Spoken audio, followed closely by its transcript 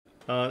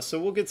So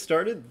we'll get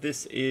started.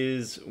 This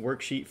is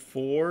worksheet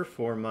 4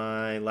 for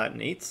my Latin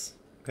 8s.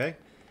 Okay,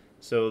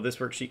 so this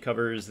worksheet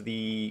covers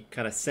the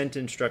kind of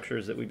sentence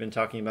structures that we've been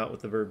talking about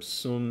with the verbs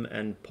sum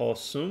and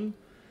possum.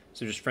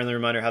 So just a friendly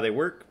reminder how they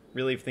work.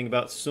 Really, if you think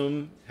about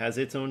sum has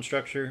its own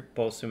structure,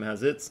 possum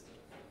has its.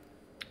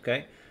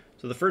 Okay,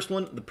 so the first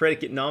one, the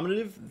predicate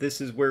nominative, this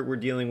is where we're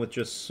dealing with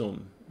just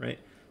sum, right?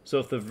 So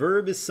if the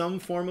verb is some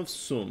form of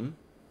sum,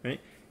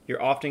 right,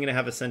 you're often going to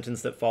have a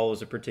sentence that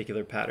follows a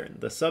particular pattern.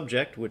 The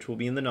subject, which will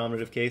be in the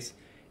nominative case,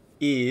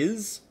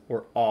 is,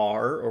 or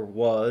are, or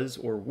was,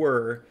 or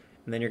were,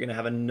 and then you're going to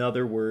have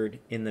another word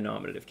in the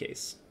nominative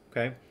case,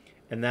 okay?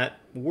 And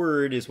that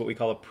word is what we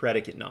call a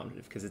predicate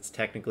nominative because it's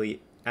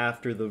technically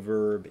after the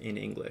verb in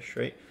English,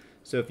 right?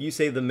 So if you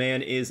say the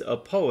man is a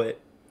poet,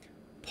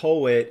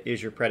 poet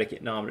is your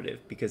predicate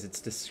nominative because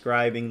it's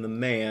describing the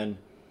man,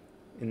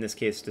 in this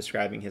case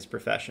describing his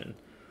profession.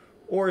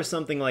 Or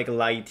something like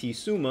laiti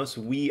sumos,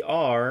 we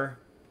are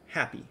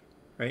happy,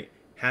 right?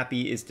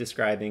 Happy is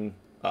describing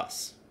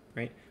us,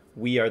 right?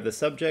 We are the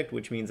subject,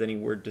 which means any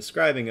word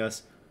describing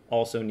us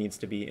also needs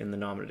to be in the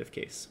nominative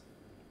case.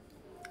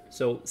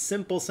 So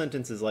simple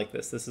sentences like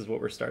this is what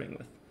we're starting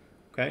with,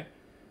 okay?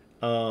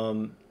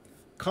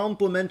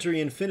 Complementary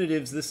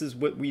infinitives, this is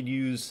what we'd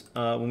use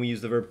when we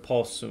use the verb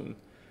possum.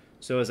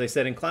 So as I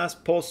said in class,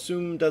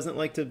 possum doesn't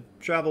like to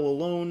travel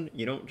alone.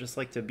 You don't just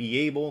like to be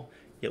able.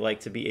 You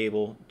like to be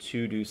able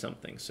to do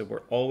something. So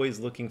we're always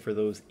looking for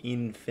those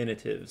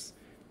infinitives,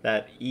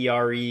 that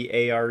ERE,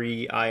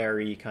 ARE,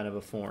 IRE kind of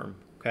a form,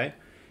 okay?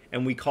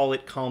 And we call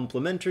it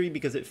complementary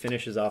because it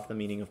finishes off the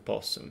meaning of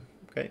possum,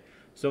 okay?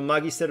 So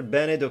magister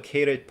bene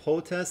docere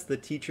potest, the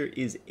teacher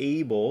is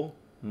able,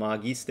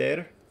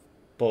 magister,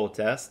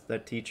 potest, the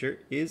teacher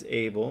is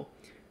able,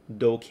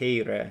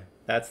 docere,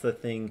 that's the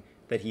thing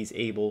that he's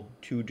able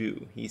to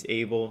do. He's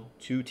able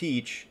to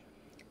teach,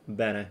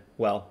 bene,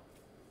 well.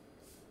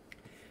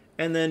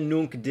 And then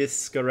nunc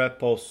discere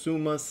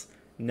possumus,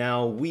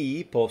 now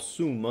we,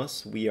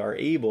 possumus, we are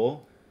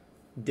able,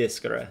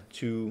 discere,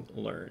 to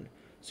learn.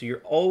 So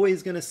you're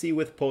always going to see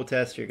with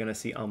potest, you're going to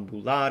see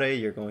ambulare,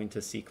 you're going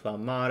to see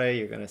clamare,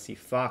 you're going to see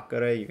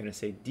facere, you're going to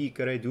say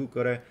dicere,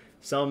 ducere,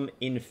 some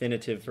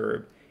infinitive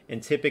verb.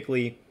 And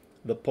typically,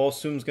 the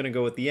possum's going to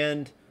go at the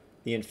end,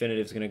 the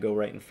infinitive's going to go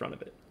right in front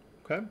of it,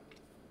 okay?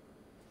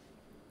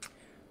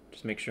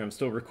 Just make sure I'm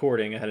still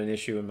recording. I had an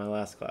issue in my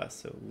last class,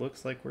 so it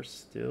looks like we're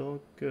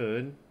still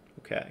good.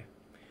 Okay.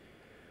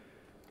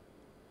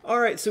 All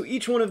right, so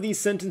each one of these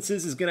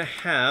sentences is going to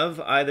have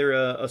either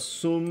a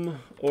sum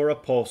or a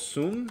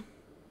possum.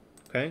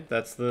 Okay,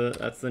 that's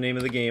the name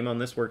of the game on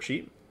this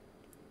worksheet.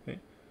 Okay,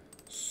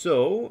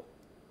 so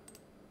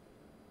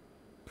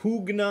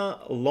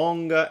pugna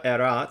longa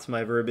erat.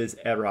 My verb is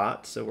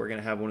erat, so we're going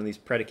to have one of these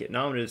predicate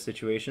nominative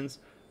situations.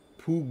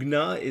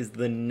 Pugna is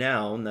the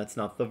noun. That's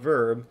not the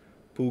verb.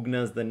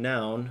 Pugna is the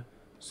noun,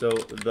 so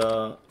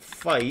the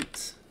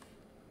fight,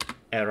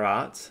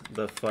 erat,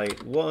 the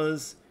fight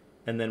was,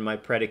 and then my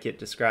predicate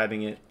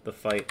describing it, the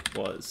fight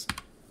was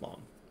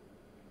long.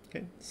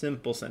 Okay,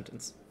 simple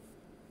sentence.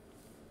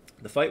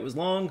 The fight was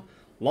long,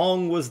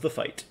 long was the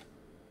fight.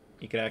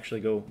 You could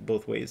actually go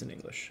both ways in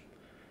English.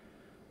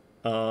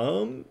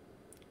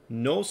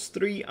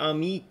 Nostri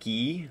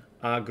amici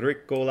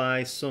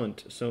agricolae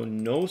sunt. So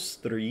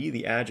nostri,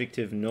 the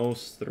adjective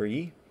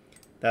nostri,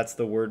 that's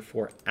the word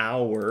for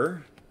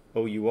our,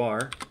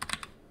 O-U-R.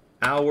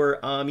 Our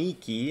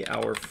amici,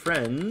 our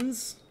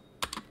friends,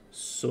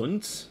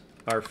 sunt,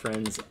 our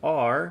friends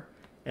are,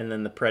 and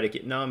then the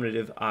predicate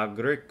nominative,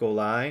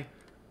 agricolae,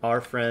 our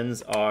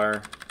friends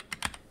are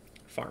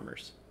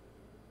farmers.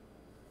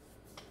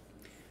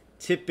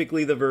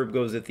 Typically the verb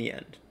goes at the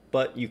end,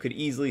 but you could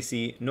easily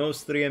see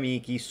nostri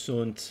amici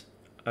sunt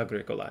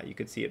agricolae. You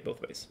could see it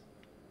both ways.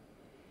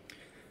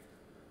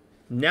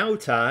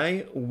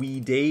 Nautai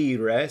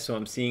videre, so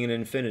I'm seeing an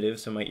infinitive,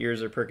 so my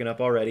ears are perking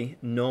up already.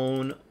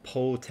 Non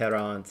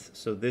poterant,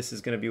 so this is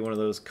going to be one of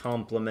those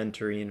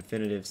complementary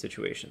infinitive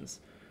situations.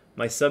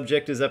 My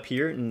subject is up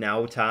here,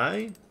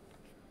 nautai,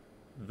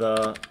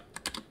 the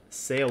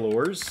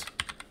sailors,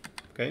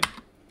 okay?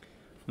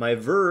 My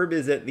verb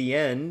is at the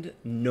end,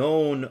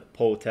 non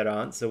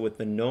poterant, so with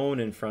the non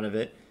in front of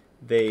it,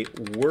 they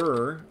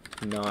were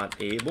not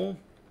able.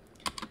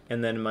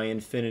 And then my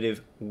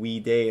infinitive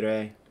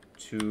videre,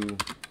 to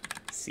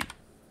see.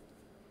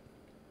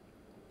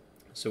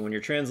 So when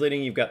you're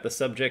translating, you've got the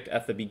subject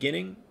at the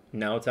beginning,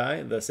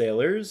 nautai, the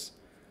sailors.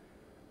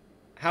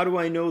 How do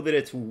I know that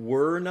it's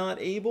were not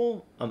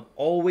able? I'm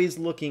always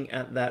looking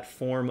at that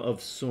form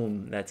of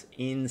sum that's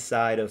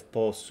inside of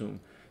possum.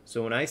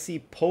 So when I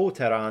see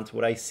poterant,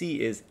 what I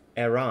see is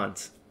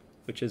erant,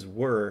 which is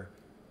were.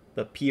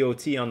 The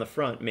POT on the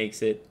front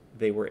makes it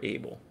they were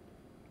able.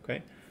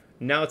 Okay?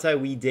 Nautai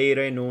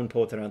videre non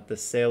poterant, the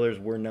sailors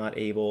were not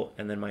able,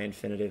 and then my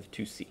infinitive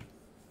to see.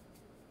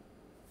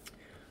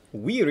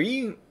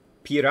 Viri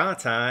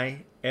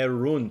piratai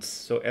erunt,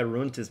 so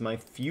erunt is my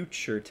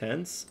future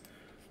tense.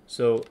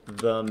 So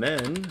the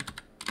men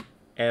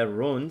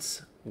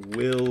erunt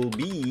will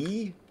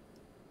be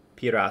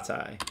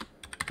piratai.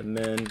 The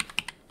men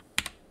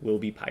will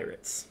be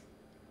pirates.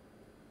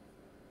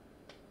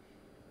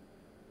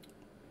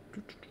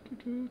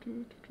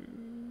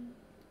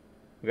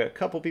 We've got a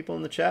couple people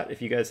in the chat.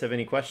 If you guys have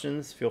any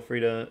questions, feel free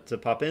to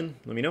pop in.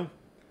 Let me know.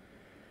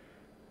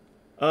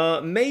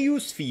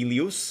 Meius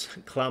filius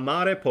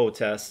clamare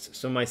potest.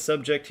 So my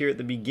subject here at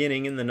the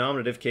beginning in the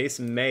nominative case,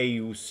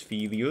 meius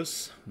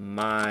filius,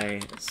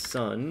 my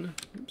son.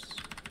 Oops.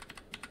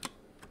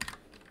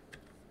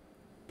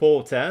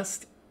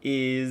 Potest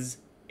is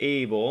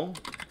able.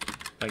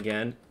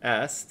 Again,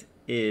 est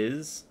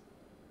is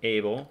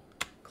able.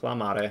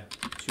 Clamare,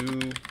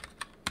 to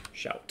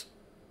shout.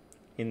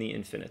 In the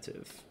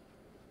infinitive.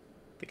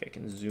 I think I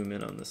can zoom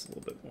in on this a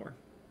little bit more.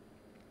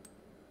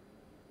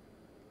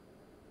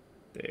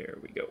 There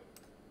we go.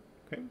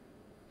 Okay.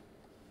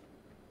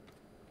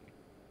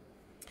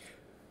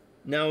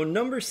 Now,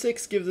 number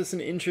 6 gives us an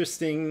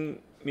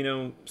interesting,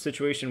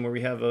 situation where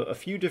we have a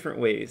few different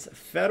ways.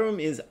 Ferrum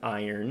is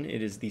iron.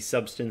 It is the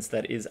substance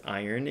that is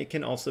iron. It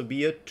can also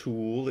be a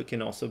tool. It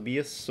can also be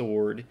a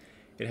sword.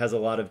 It has a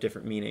lot of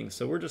different meanings.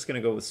 So we're just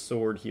going to go with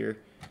sword here.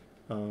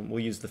 We'll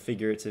use the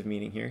figurative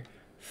meaning here.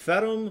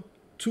 Ferrum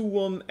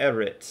tuum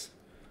erit.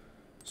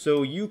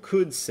 So you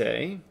could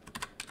say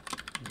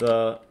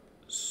the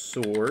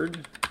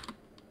sword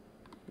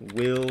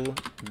will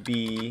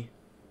be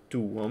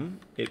tuum.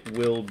 It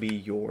will be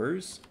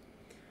yours.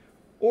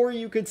 Or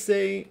you could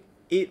say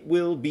it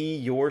will be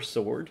your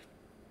sword.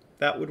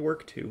 That would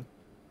work too.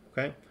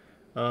 Okay?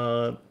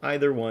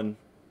 Either one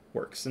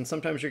works. And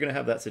sometimes you're going to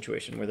have that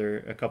situation where there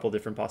are a couple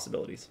different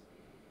possibilities.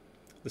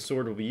 The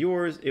sword will be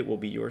yours. It will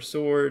be your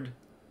sword.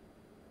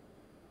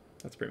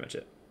 That's pretty much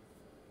it.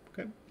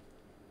 Okay.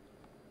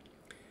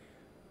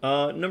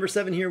 Number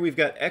 7 here, we've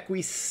got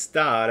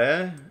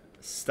equistare.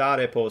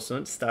 Stare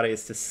possunt. Stare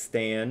is to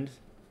stand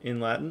in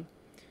Latin.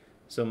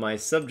 So my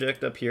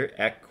subject up here,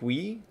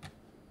 equi.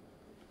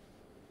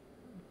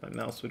 My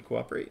mouse would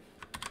cooperate.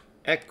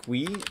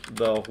 Equi,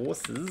 the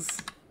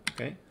horses.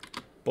 Okay.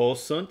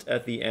 Possunt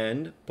at the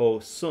end.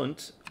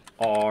 Possunt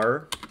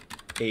are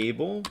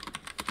able.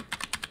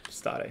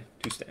 Stare,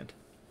 to stand.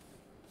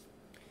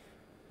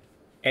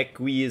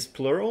 Equi is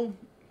plural.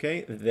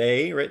 Okay,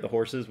 they, right? The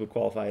horses would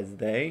qualify as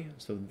they.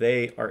 So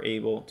they are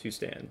able to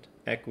stand.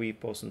 Equi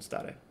possunt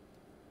stare.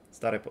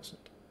 Stare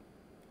possunt.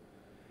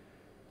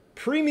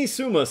 Primi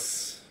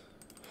sumus.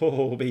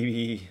 Oh,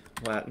 baby.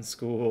 Latin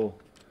school.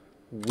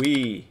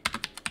 We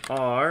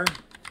are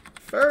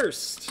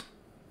first.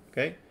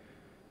 Okay.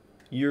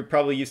 You're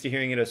probably used to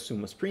hearing it as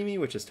sumus primi,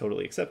 which is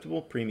totally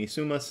acceptable. Primi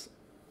sumus.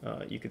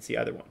 You could see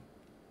either one.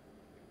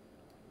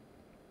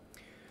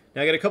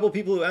 Now, I got a couple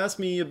people who asked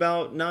me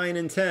about 9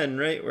 and 10,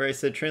 right? Where I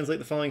said, translate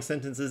the following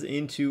sentences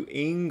into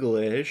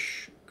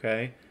English,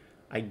 okay?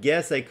 I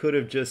guess I could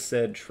have just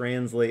said,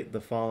 translate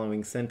the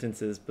following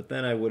sentences, but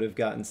then I would have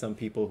gotten some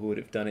people who would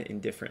have done it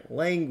in different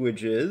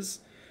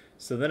languages.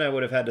 So then I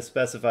would have had to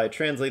specify,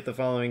 translate the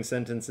following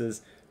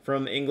sentences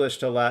from English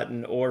to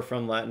Latin or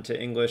from Latin to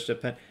English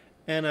to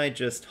and I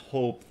just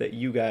hope that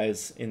you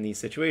guys in these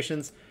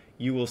situations,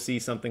 you will see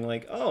something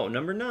like, oh,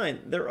 number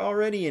 9, they're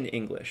already in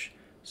English.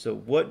 So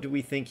what do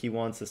we think he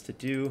wants us to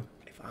do?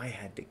 If I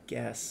had to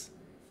guess,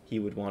 he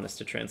would want us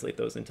to translate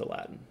those into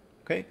Latin.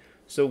 Okay,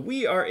 so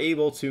we are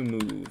able to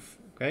move.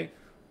 Okay,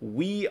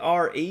 we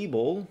are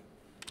able,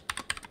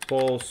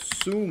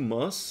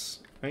 possumus,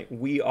 right?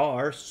 We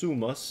are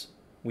sumus.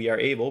 We are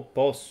able,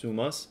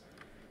 possumus.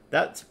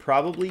 That's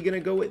probably going to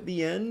go at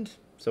the end.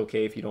 It's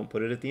okay if you don't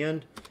put it at the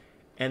end.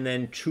 And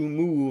then to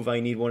move, I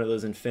need one of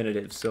those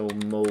infinitives. So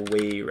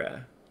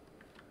movere.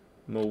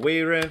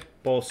 Movere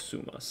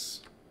possumus.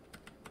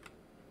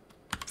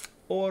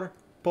 Or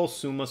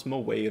possumus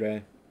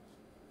movere.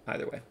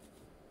 Either way.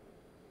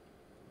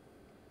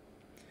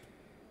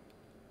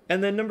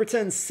 And then number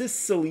 10,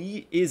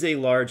 Sicily is a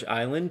large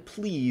island.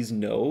 Please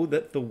know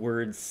that the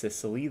word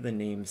Sicily, the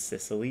name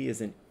Sicily,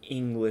 is an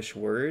English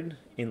word.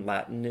 In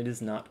Latin, it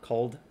is not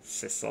called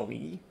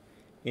Sicily.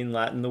 In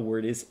Latin, the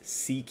word is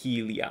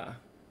Sicilia.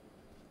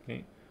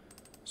 Okay.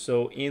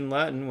 So in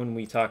Latin, when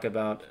we talk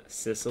about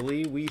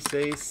Sicily, we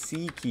say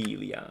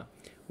Sicilia,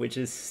 which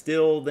is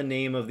still the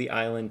name of the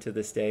island to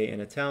this day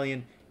in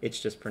Italian. It's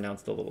just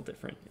pronounced a little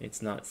different.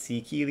 It's not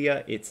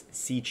Sicilia, it's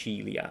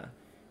Sicilia.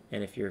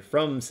 And if you're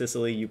from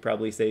Sicily, you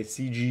probably say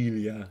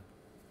Sigilia,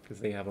 because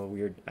they have a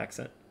weird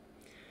accent.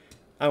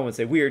 I won't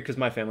say weird, because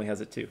my family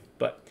has it too.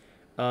 But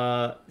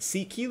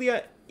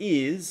Sicilia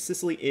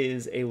Sicily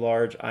is a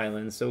large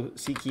island. So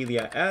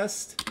Sicilia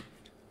est,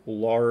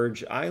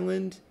 large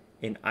island.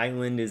 An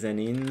island is an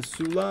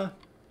insula,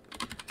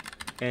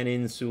 an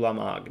insula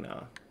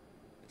magna.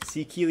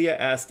 Sicilia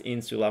est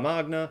insula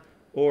magna,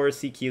 or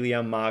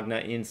Sicilia magna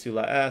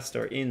insula est,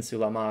 or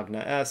insula magna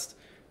est.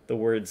 The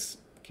words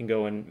can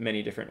go in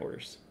many different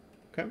orders.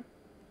 Okay?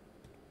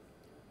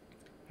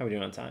 How are we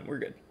doing on time? We're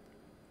good.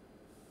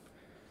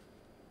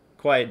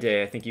 Quiet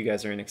day. I think you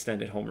guys are in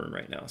extended homeroom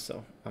right now,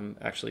 so I'm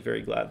actually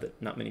very glad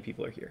that not many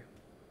people are here.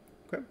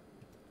 Okay?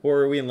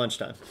 Or are we in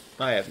lunchtime?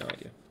 I have no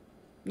idea.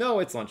 No,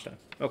 it's lunchtime.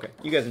 Okay,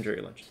 you guys enjoy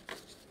your lunch.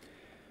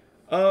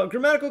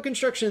 Grammatical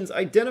constructions.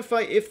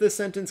 Identify if the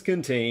sentence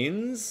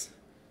contains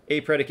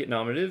a predicate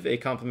nominative, a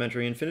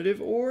complementary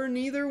infinitive, or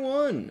neither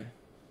one.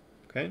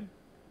 Okay?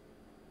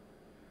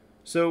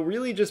 So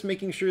really just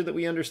making sure that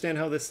we understand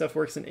how this stuff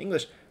works in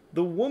English.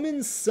 The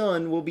woman's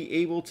son will be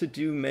able to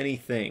do many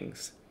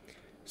things.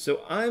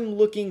 So I'm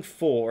looking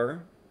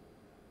for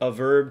a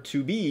verb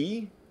to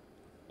be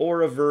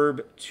or a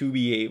verb to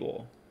be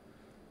able.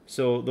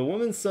 So the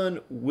woman's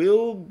son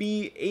will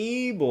be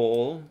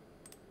able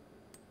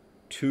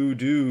to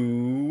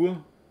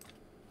do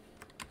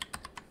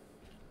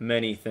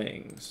many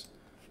things.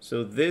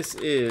 So this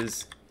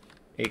is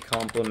a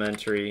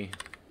complementary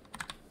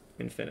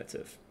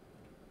infinitive.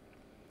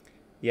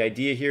 The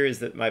idea here is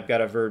that I've got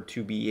a verb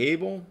to be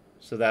able,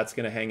 so that's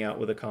going to hang out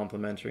with a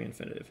complementary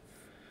infinitive.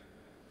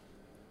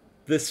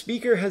 The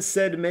speaker has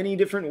said many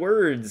different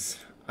words.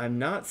 I'm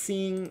not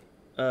seeing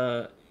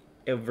a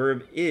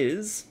verb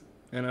is,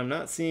 and I'm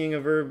not seeing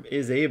a verb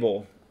is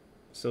able.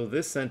 So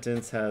this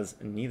sentence has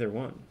neither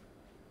one.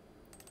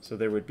 So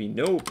there would be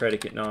no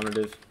predicate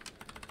nominative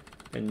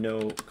and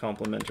no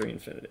complementary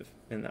infinitive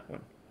in that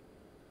one.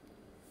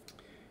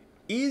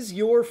 Is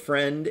your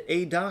friend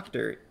a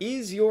doctor?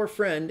 Is your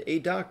friend a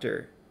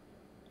doctor?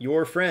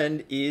 Your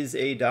friend is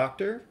a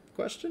doctor?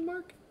 Question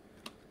mark.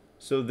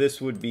 So this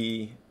would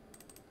be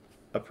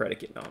a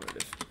predicate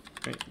nominative,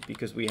 right?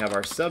 Because we have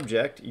our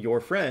subject,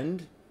 your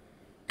friend,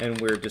 and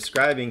we're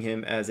describing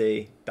him as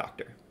a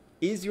doctor.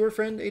 Is your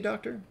friend a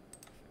doctor?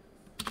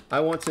 I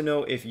want to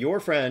know if your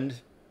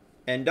friend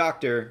and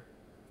doctor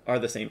are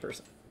the same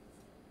person.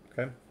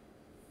 Okay.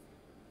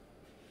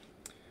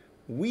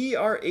 We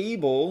are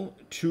able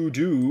to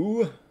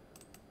do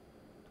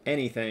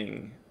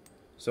anything.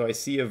 So I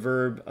see a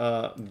verb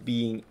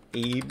being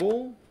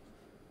able.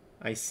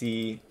 I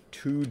see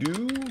to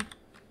do.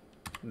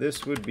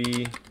 This would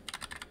be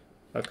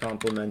a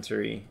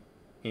complementary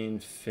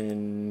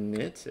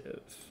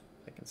infinitive.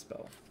 I can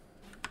spell.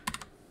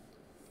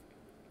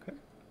 Okay.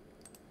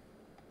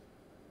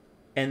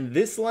 And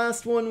this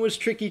last one was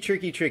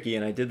tricky,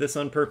 and I did this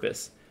on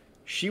purpose.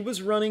 She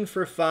was running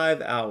for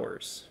 5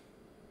 hours.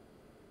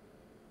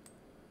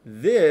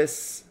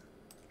 This,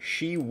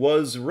 she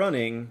was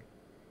running,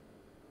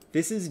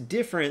 this is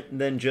different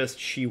than just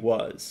she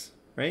was,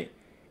 right?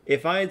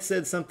 If I had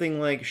said something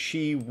like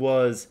she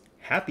was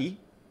happy,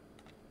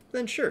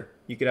 then sure,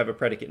 you could have a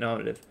predicate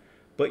nominative.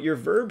 But your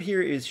verb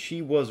here is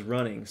she was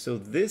running. So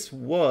this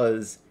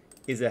was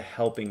is a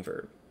helping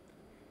verb.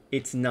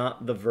 It's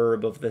not the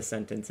verb of the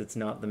sentence. It's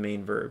not the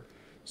main verb.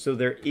 So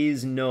there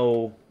is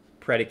no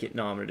predicate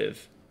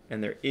nominative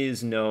and there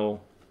is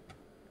no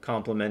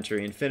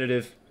complementary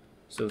infinitive.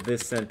 So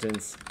this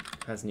sentence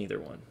has neither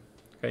one,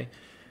 okay?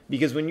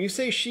 Because when you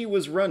say she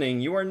was running,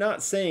 you are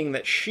not saying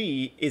that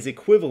she is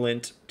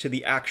equivalent to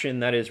the action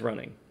that is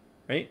running,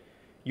 right?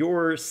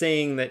 You're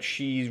saying that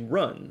she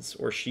runs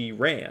or she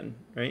ran,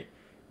 right?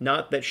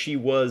 Not that she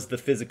was the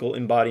physical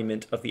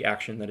embodiment of the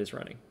action that is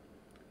running.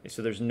 Okay,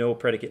 so there's no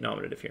predicate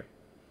nominative here.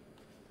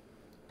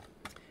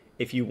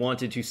 If you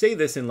wanted to say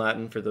this in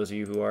Latin, for those of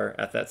you who are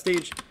at that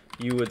stage,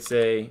 you would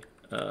say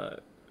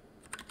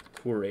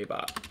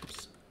curebat.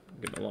 Oops.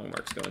 Get my long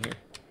marks going here.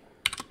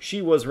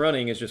 She was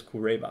running is just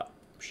curebat.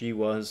 She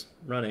was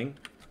running.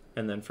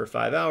 And then for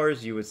 5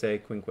 hours, you would say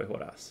quinque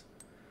horas.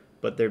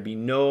 But there'd be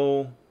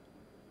no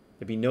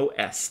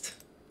est.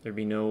 There'd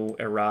be no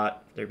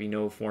erat. There'd be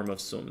no form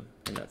of sum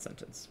in that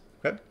sentence.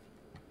 Okay?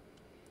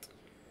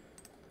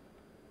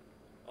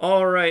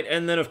 All right.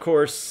 And then, of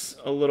course,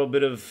 a little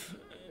bit of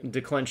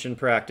declension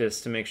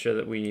practice to make sure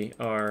that we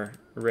are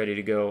ready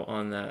to go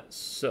on that.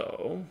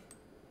 So...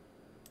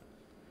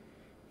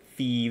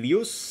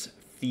 Filius,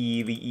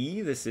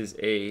 filii, this is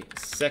a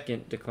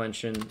second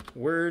declension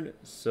word,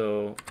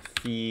 so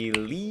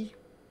fili,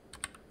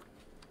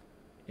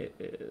 it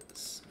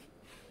is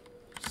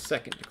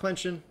second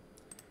declension,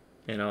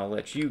 and I'll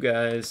let you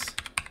guys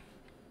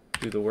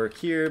do the work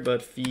here,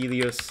 but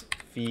filius,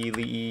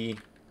 filii,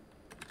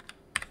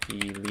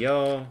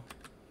 filio,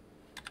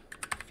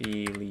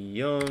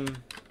 filium,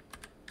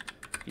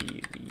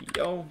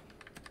 filio.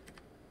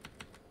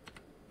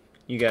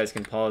 You guys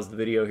can pause the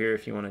video here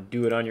if you want to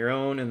do it on your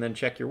own and then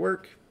check your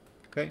work.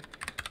 Okay.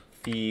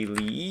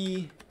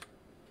 Filii,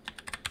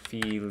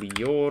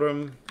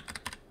 filiorum.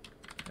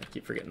 I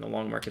keep forgetting the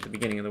long mark at the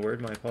beginning of the word.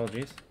 My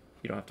apologies.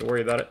 You don't have to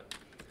worry about it.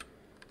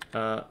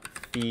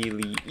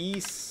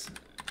 Filiis,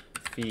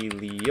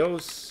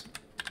 filios,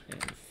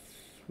 and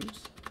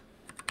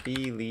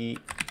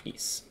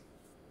filiis.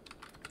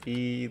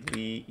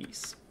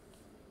 Filiis.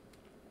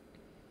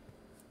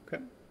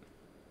 Okay.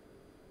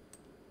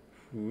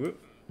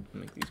 Whoop.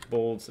 Make these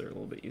bold so they're a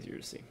little bit easier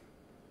to see.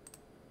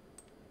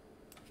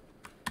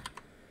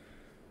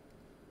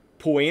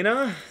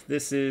 Poena,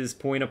 this is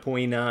poena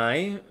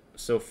poenai.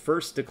 So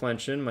first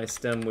declension, my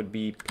stem would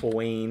be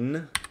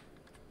poen.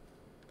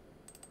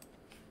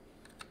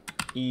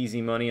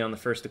 Easy money on the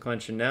first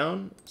declension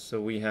noun. So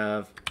we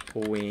have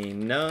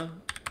poena,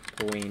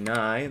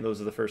 poenai.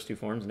 Those are the first two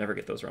forms. Never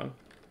get those wrong.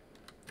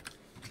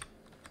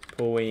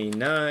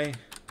 Poenai,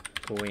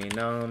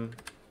 poenam,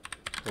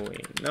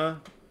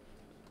 poena,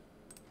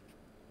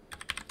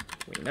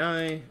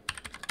 poenai,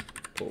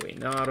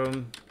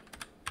 poenarum,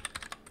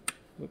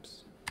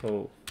 whoops,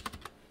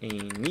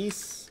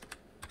 poenis,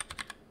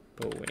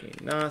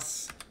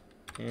 poenas,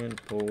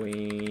 and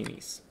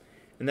poenis.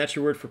 And that's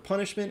your word for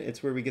punishment.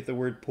 It's where we get the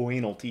word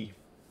poenalty.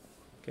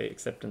 Okay,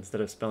 except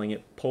instead of spelling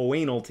it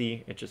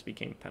poenalty, it just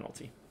became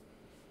penalty.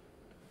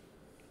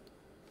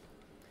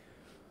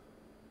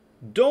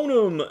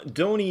 Donum,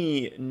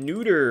 doni,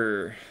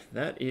 neuter.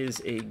 That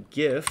is a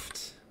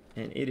gift,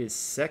 and it is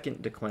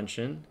second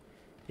declension.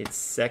 It's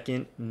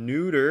second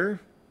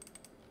neuter.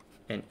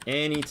 And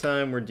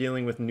anytime we're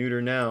dealing with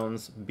neuter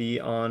nouns, be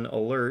on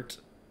alert,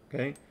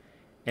 okay?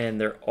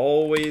 And they're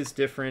always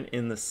different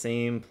in the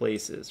same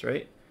places,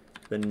 right?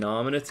 The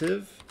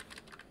nominative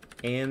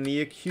and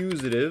the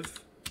accusative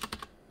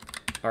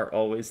are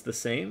always the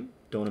same,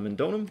 donum and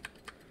donum.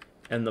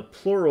 And the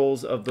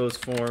plurals of those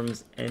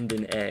forms end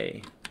in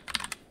A,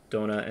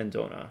 dona and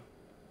dona.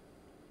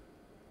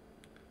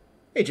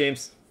 Hey,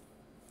 James.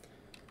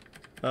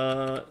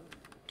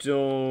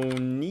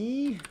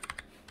 Doni,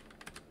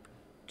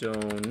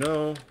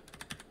 dono,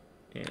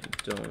 and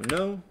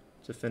dono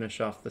to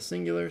finish off the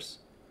singulars.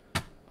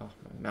 Oh,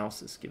 my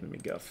mouse is giving me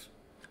guff.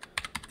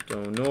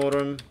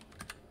 Donorum,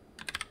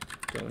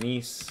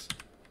 donis,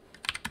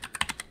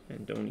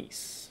 and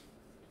donis.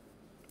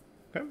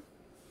 Okay.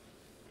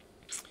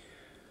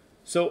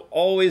 So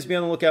always be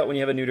on the lookout when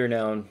you have a neuter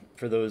noun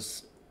for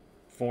those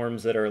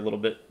forms that are a little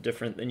bit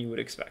different than you would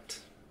expect.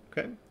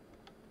 Okay.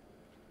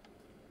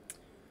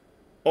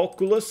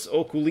 Oculus,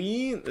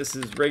 oculi, this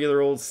is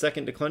regular old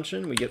second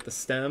declension. We get the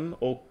stem,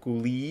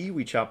 oculi,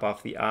 we chop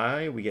off the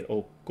I, we get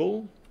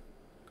ocul.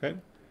 Okay.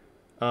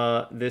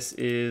 This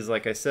is,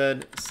 like I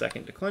said,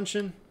 second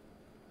declension.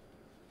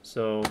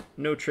 So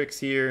no tricks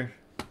here,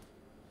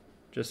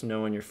 just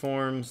knowing your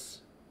forms.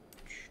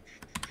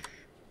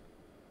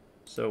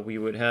 So we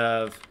would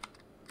have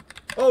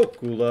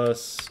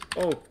oculus,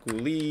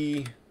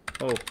 oculi,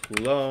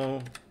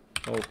 oculo,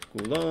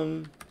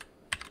 oculum,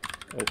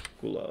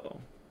 oculo.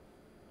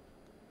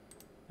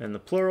 And the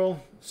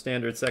plural,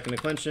 standard second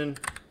declension,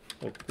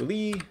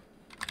 oculi,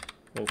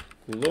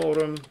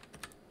 oculorum,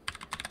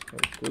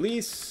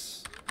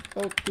 oculis,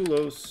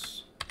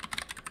 oculos,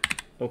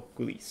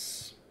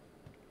 oculis.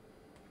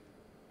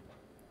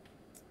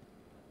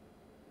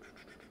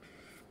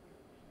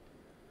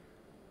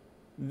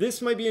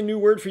 This might be a new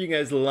word for you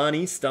guys,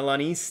 lanista,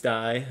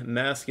 lanistai,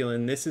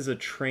 masculine. This is a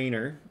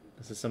trainer.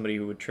 This is somebody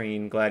who would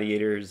train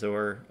gladiators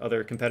or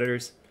other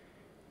competitors.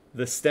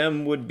 The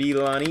stem would be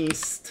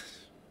lanist,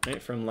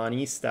 right, from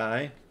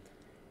lanistai.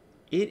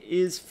 It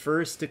is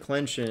first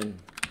declension,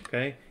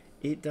 okay?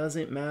 It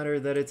doesn't matter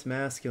that it's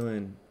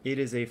masculine. It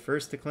is a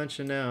first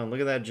declension noun. Look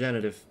at that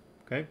genitive,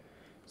 okay?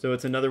 So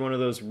it's another one of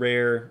those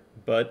rare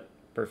but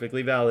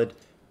perfectly valid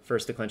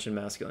first declension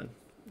masculine,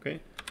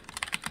 okay?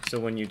 So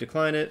when you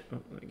decline it,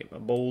 let me get my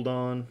bold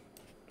on.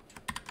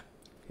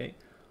 Okay,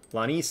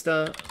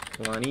 lanista,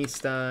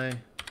 lanistai,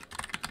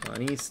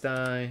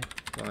 lanistai,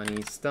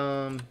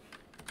 lanistam,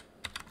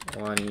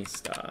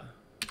 lanista.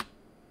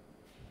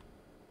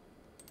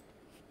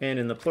 And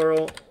in the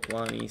plural,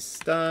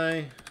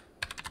 lanistai,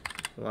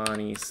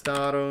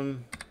 lanistarum,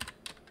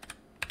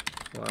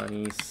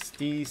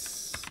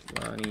 lanistis,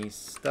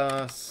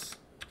 lanistas,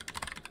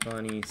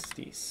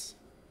 lanistis.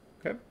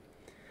 Okay,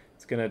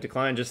 it's going to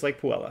decline just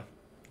like puella.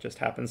 Just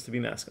happens to be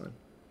masculine.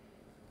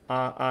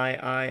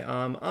 I,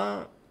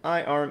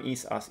 arm,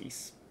 is, as,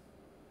 is.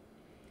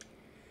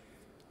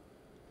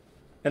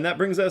 And that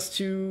brings us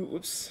to,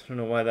 whoops, I don't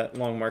know why that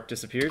long mark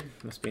disappeared.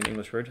 Must be an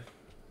English word.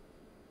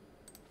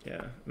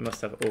 Yeah, it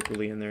must have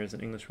oculi in there as an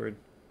English word.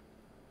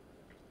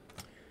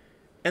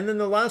 And then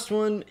the last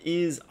one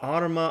is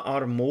arma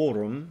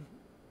armorum,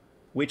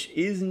 which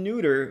is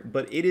neuter,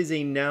 but it is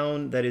a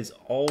noun that is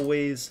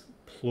always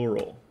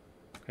plural.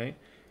 Okay?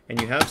 And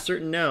you have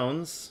certain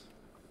nouns.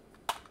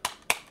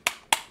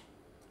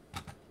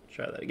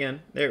 Try that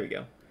again. There we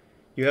go.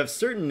 You have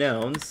certain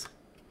nouns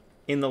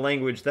in the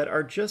language that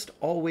are just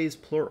always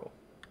plural.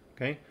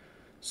 Okay?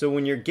 So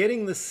when you're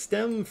getting the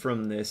stem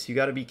from this, you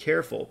got to be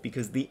careful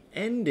because the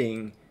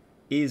ending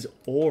is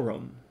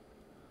orum.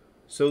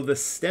 So the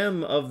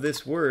stem of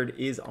this word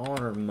is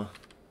arm.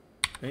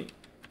 Right?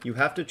 You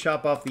have to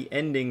chop off the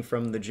ending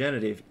from the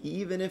genitive,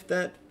 even if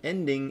that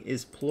ending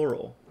is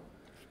plural.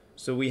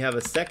 So we have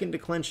a second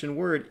declension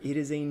word. It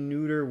is a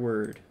neuter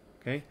word.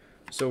 Okay?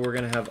 So we're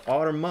going to have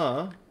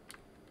arma,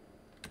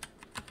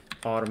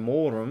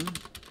 armorum,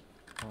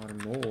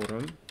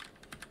 armorum,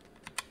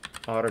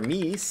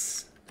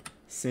 armis,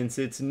 since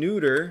it's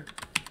neuter,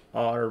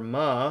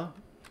 arma,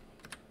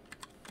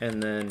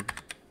 and then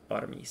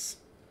armis.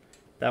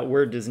 That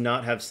word does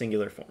not have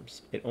singular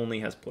forms. It only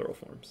has plural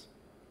forms.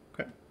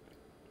 Okay.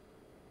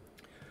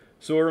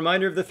 So a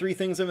reminder of the 3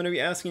 things I'm going to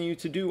be asking you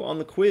to do on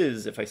the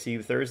quiz. If I see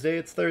you Thursday,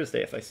 it's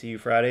Thursday. If I see you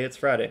Friday, it's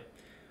Friday.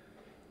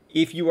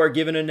 If you are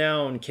given a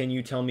noun, can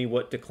you tell me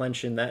what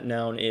declension that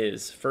noun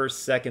is?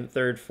 First, second,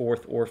 third,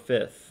 fourth, or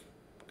fifth?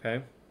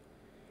 Okay.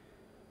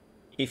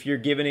 If you're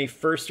given a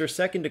first or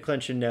second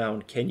declension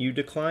noun, can you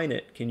decline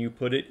it? Can you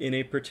put it in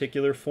a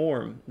particular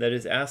form that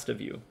is asked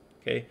of you?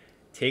 Okay.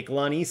 Take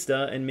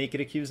lanista and make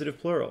it accusative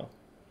plural.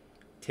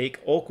 Take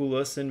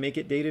oculus and make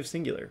it dative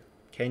singular.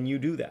 Can you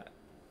do that?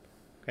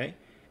 Okay.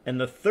 And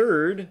the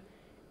third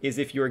is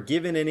if you're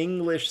given an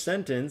English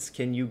sentence,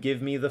 can you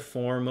give me the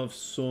form of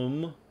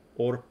sum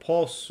or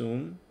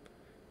possum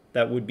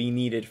that would be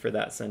needed for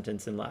that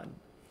sentence in Latin?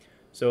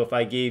 So if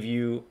I gave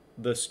you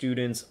the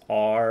students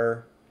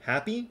are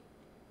happy,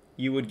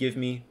 you would give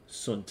me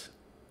sunt.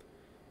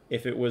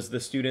 If it was the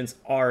students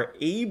are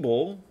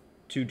able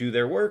to do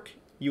their work,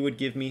 you would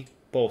give me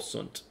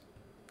possunt.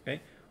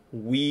 Okay?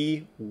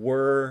 We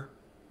were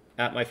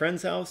at my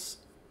friend's house,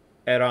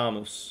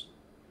 eramus.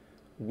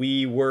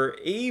 We were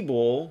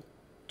able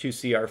to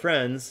see our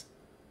friends,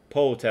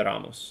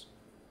 poteramus.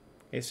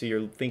 Okay, so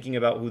you're thinking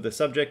about who the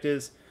subject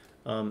is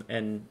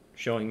and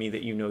showing me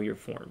that you know your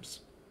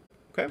forms.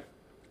 Okay?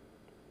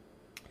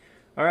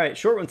 All right,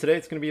 short one today.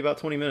 It's going to be about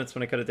 20 minutes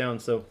when I cut it down.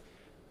 So,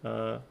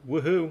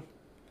 woohoo.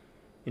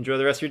 Enjoy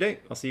the rest of your day.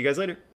 I'll see you guys later.